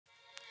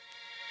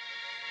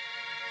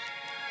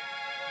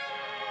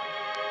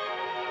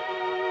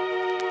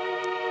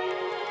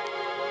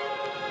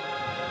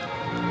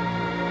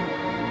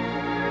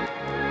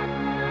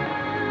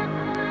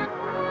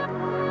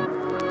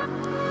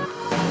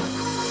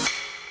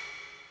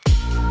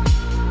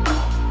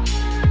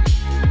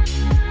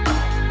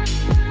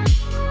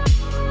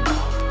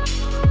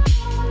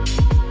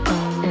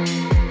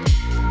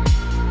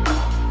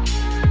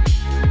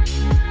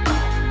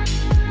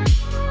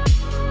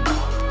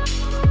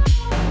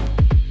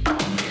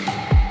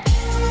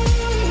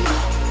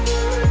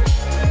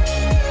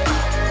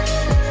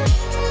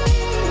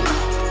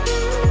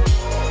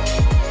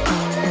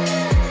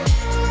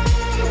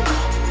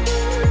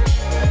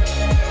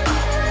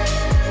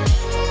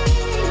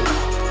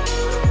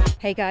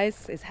Hey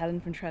guys, it's Helen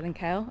from Trail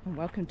Kale and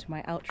welcome to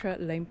my Altra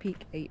Lone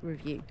Peak 8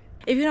 review.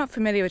 If you're not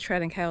familiar with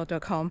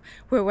trailandkale.com,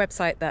 we're a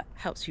website that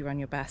helps you run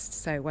your best.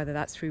 So whether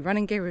that's through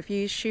running gear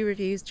reviews, shoe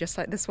reviews, just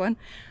like this one,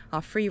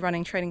 our free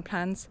running training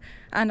plans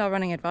and our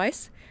running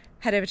advice,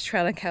 head over to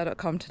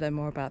trailandkale.com to learn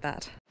more about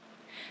that.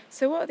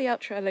 So what are the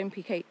Altra Lone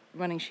Peak 8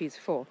 running shoes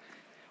for?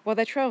 Well,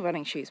 they're trail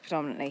running shoes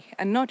predominantly,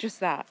 and not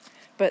just that,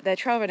 but they're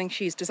trail running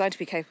shoes designed to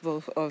be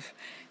capable of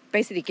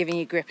basically giving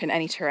you grip in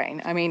any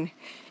terrain. I mean,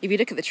 if you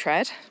look at the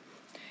tread,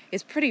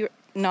 it's pretty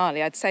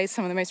gnarly. I'd say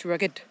some of the most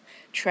rugged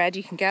tread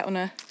you can get on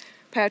a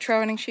pair of trail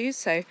running shoes,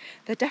 so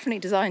they're definitely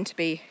designed to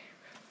be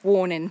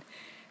worn in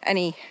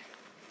any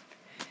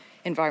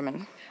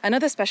environment.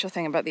 Another special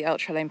thing about the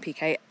Altra Lone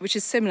Peak 8, which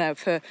is similar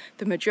for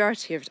the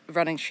majority of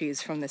running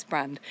shoes from this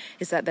brand,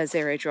 is that they're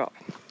zero drop.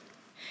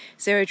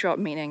 Zero drop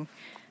meaning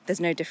there's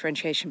no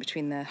differentiation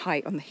between the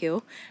height on the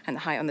heel and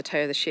the height on the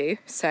toe of the shoe.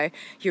 So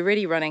you're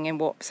really running in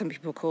what some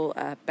people call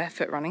a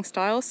barefoot running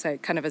style, so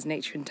kind of as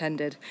nature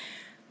intended.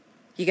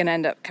 You're going to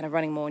end up kind of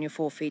running more on your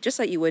forefeet, just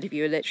like you would if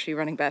you were literally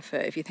running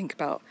barefoot. If you think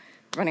about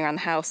running around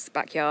the house,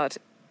 backyard,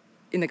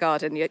 in the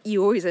garden,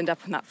 you always end up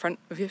on that front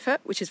of your foot,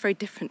 which is very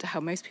different to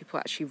how most people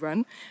actually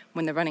run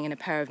when they're running in a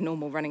pair of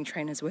normal running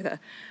trainers with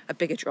a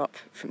bigger drop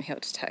from heel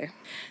to toe.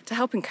 To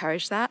help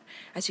encourage that,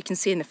 as you can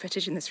see in the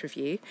footage in this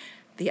review,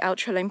 the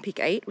Altra Lone Peak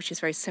 8, which is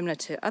very similar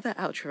to other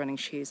ultra running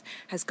shoes,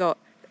 has got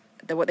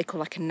what they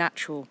call like a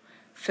natural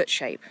foot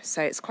shape.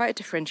 So it's quite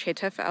a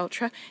differentiator for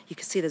Altra. You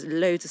can see there's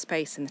loads of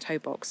space in the toe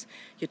box.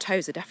 Your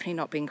toes are definitely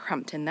not being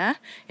cramped in there.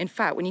 In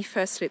fact, when you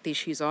first slip these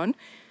shoes on,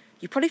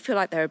 you probably feel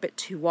like they're a bit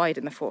too wide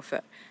in the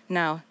forefoot.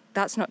 Now,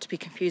 that's not to be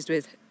confused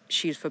with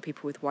shoes for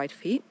people with wide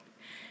feet.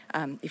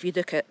 If you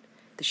look at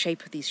the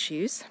shape of these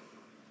shoes,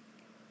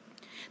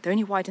 they're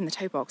only wide in the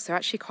toe box. They're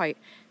actually quite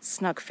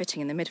snug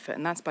fitting in the midfoot,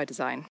 and that's by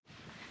design.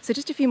 So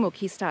just a few more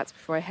key stats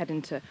before I head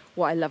into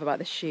what I love about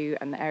this shoe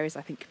and the areas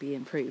I think could be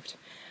improved.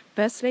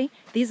 Firstly,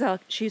 these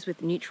are shoes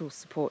with neutral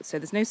support, so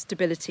there's no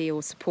stability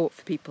or support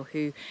for people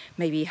who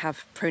maybe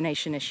have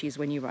pronation issues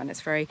when you run.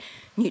 It's very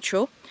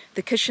neutral.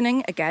 The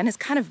cushioning, again, is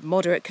kind of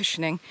moderate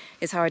cushioning,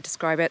 is how I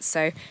describe it,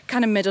 so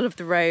kind of middle of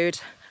the road.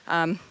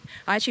 I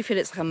actually feel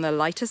it's on the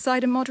lighter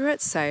side of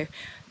moderate, so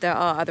there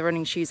are other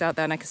running shoes out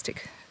there, and I can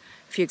stick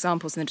a few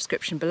examples in the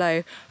description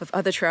below of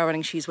other trail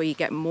running shoes where you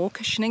get more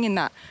cushioning in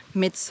that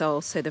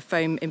midsole, so the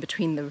foam in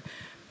between the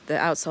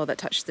outsole that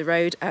touches the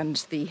road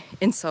and the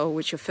insole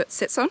which your foot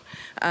sits on.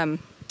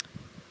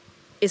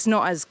 Is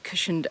not as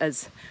cushioned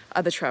as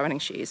other trail running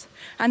shoes,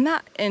 and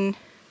that, in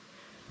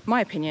my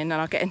opinion, and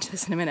I'll get into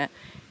this in a minute,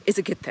 is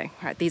a good thing,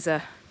 right? These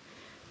are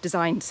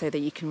designed so that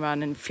you can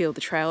run and feel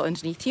the trail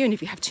underneath you, and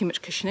if you have too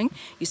much cushioning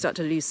you start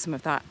to lose some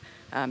of that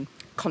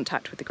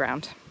contact with the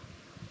ground.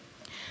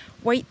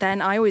 Weight then,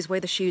 I always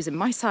weigh the shoes in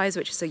my size,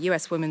 which is a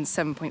US women's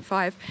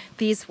 7.5.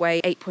 These weigh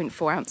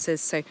 8.4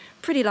 ounces, so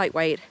pretty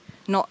lightweight.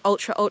 Not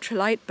ultra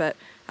light, but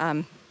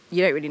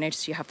you don't really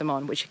notice you have them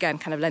on, which again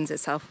kind of lends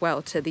itself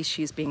well to these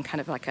shoes being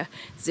kind of like a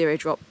zero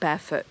drop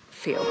barefoot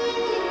feel.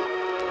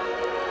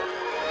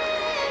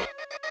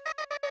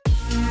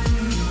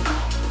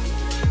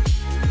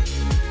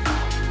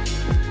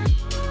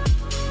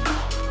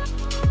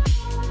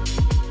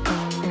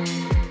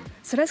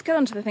 So let's get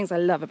on to the things I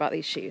love about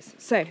these shoes.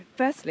 So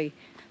firstly,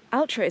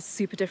 Altra is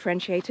super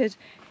differentiated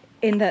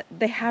in that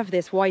they have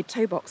this wide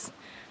toe box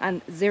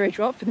and zero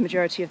drop for the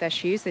majority of their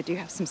shoes. They do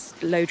have some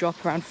low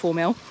drop, around 4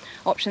 mil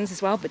options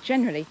as well, but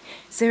generally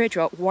zero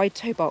drop, wide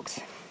toe box.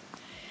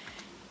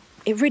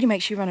 It really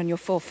makes you run on your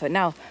forefoot.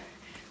 Now,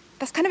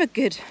 that's kind of a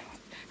good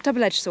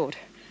double-edged sword.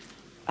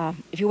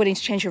 If you're willing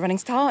to change your running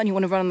style and you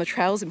want to run on the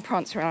trails and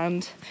prance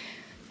around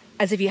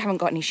as if you haven't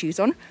got any shoes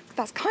on,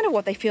 that's kind of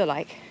what they feel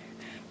like.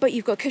 But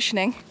you've got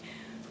cushioning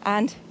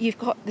and you've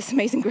got this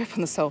amazing grip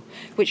on the sole,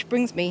 which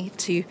brings me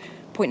to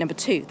point number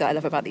 2 that I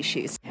love about these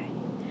shoes.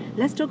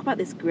 Let's talk about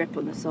this grip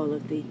on the sole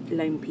of the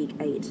Lone Peak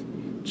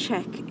 8.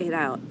 Check it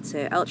out.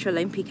 So Altra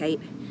Lone Peak 8,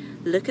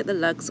 look at the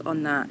lugs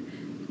on that.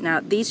 Now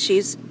these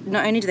shoes,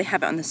 not only do they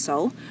have it on the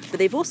sole, but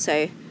they've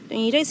also,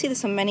 and you don't see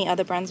this on many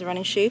other brands of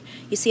running shoe,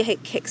 you see how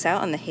it kicks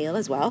out on the heel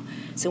as well.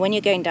 So when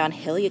you're going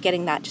downhill, you're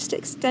getting that just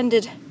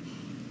extended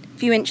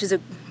few inches, a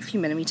few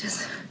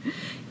millimeters,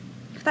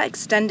 that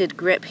extended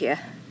grip here,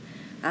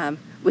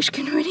 which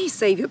can really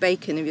save your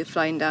bacon if you're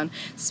flying down,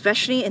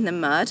 especially in the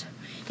mud.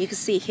 You can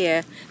see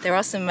here, there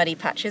are some muddy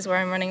patches where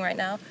I'm running right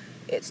now.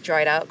 It's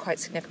dried out quite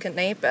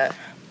significantly, but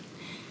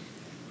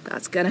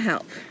that's gonna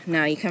help.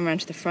 Now you come around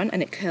to the front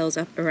and it curls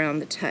up around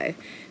the toe,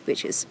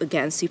 which is,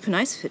 again, super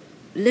nice. A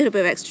little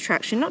bit of extra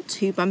traction, not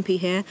too bumpy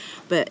here,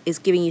 but is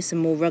giving you some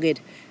more rugged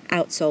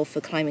outsole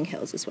for climbing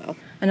hills as well.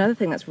 Another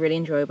thing that's really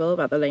enjoyable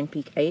about the Lone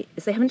Peak 8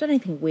 is they haven't done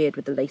anything weird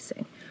with the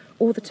lacing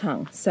or the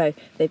tongue. So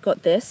they've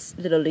got this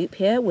little loop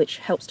here which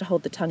helps to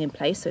hold the tongue in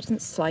place so it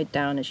doesn't slide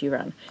down as you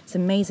run. It's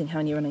amazing how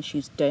many running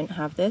shoes don't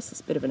have this.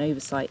 It's a bit of an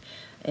oversight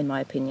in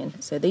my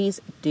opinion. So these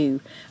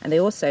do, and they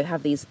also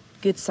have these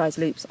good size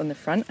loops on the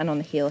front and on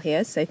the heel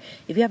here. So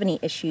if you have any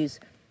issues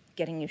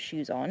getting your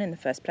shoes on in the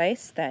first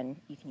place, then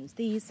you can use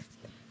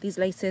these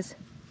laces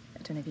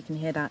I don't know if you can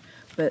hear that,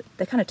 but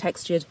they're kind of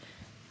textured,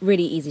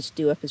 really easy to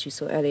do up as you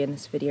saw earlier in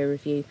this video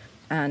review,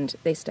 and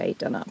they stay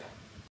done up.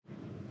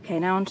 Okay,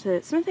 now on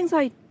to some of the things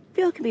I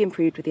feel can be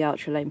improved with the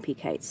Altra Lone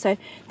Peak 8. So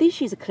these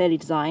shoes are clearly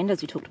designed,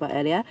 as we talked about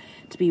earlier,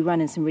 to be run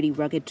in some really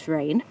rugged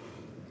terrain,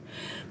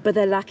 but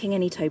they're lacking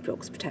any toe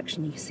box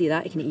protection. You can see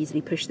that, you can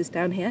easily push this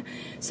down here.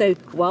 So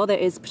while there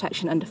is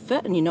protection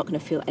underfoot, and you're not going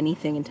to feel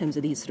anything in terms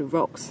of these sort of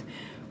rocks,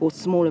 or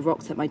smaller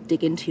rocks that might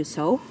dig into your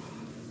sole,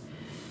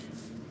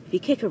 if you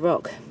kick a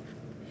rock,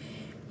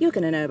 you're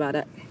going to know about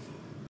it.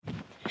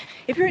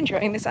 If you're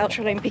enjoying this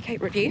Altra Lone Peak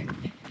 8 review,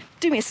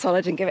 do me a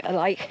solid and give it a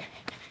like.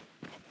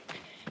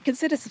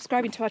 Consider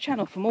subscribing to our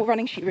channel for more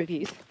running shoe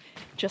reviews,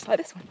 just like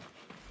this one.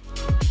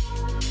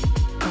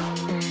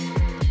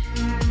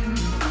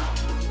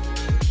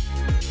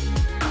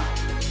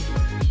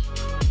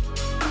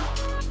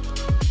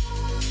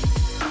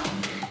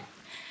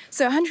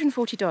 So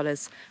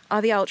 $140,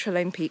 are the Altra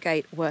Lone Peak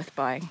 8 worth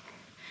buying?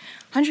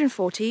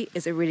 $140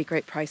 is a really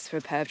great price for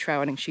a pair of trail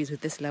running shoes with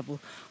this level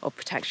of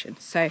protection.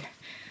 So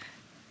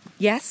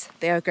yes,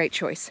 they are a great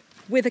choice,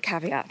 with a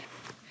caveat.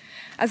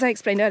 As I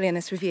explained earlier in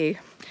this review,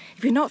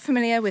 if you're not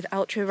familiar with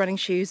Altra running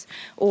shoes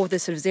or the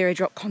sort of zero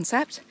drop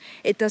concept,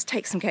 it does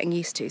take some getting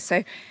used to.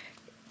 So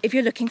if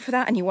you're looking for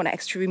that and you want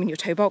extra room in your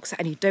toe box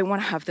and you don't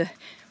want to have the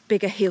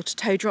bigger heel to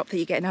toe drop that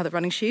you get in other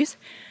running shoes,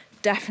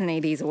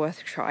 definitely these are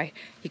worth a try.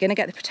 You're going to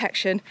get the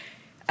protection,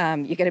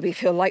 you're going to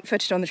feel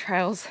light-footed on the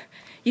trails,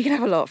 you can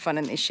have a lot of fun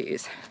in these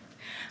shoes.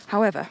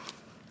 However,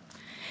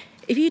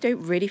 if you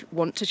don't really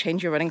want to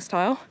change your running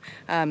style,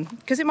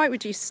 because it might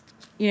reduce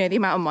the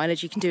amount of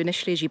mileage you can do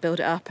initially as you build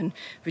it up and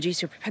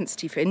reduce your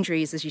propensity for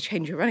injuries as you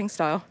change your running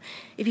style,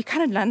 if you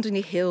kind of land on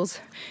your heels,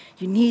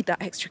 you need that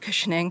extra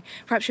cushioning,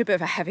 perhaps you're a bit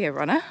of a heavier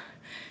runner,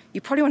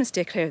 you probably want to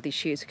steer clear of these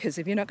shoes, because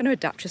if you're not going to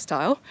adapt your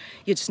style,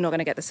 you're just not going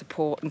to get the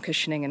support and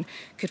cushioning and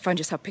could find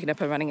yourself picking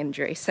up a running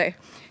injury. So it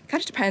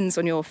kind of depends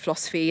on your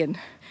philosophy and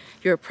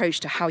your approach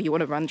to how you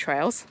want to run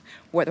trails,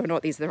 whether or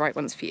not these are the right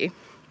ones for you.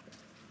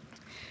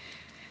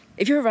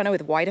 If you're a runner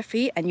with wider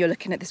feet and you're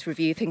looking at this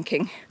review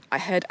thinking, I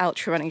heard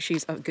Altra running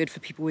shoes are good for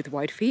people with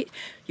wide feet,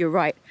 you're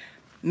right.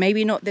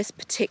 Maybe not this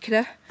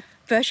particular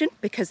version,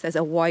 because there's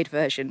a wide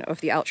version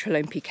of the Altra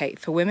Lone Peak 8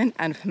 for women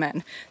and for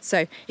men.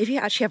 So if you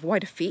actually have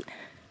wider feet,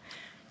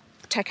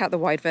 check out the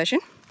wide version.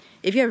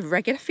 If you have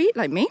regular feet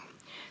like me,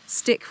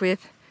 stick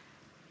with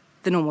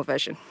the normal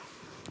version.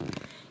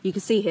 You can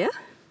see here,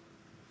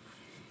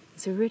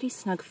 it's a really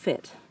snug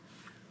fit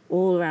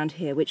all around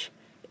here, which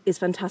is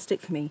fantastic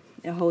for me.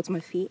 It holds my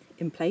feet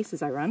in place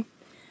as I run,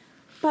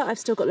 but I've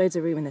still got loads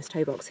of room in this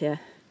toe box here.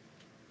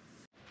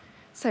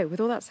 So with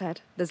all that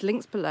said, there's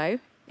links below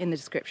in the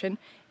description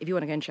if you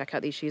want to go and check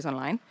out these shoes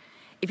online.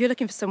 If you're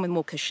looking for some with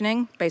more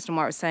cushioning, based on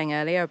what I was saying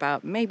earlier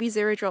about maybe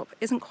zero drop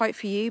isn't quite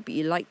for you, but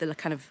you like the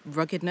kind of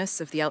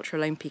ruggedness of the Altra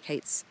Lone Peak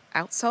 8's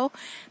outsole,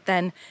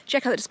 then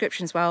check out the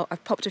description as well.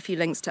 I've popped a few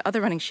links to other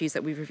running shoes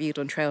that we've reviewed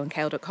on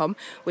trailkale.com,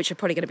 which are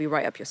probably going to be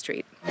right up your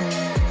street.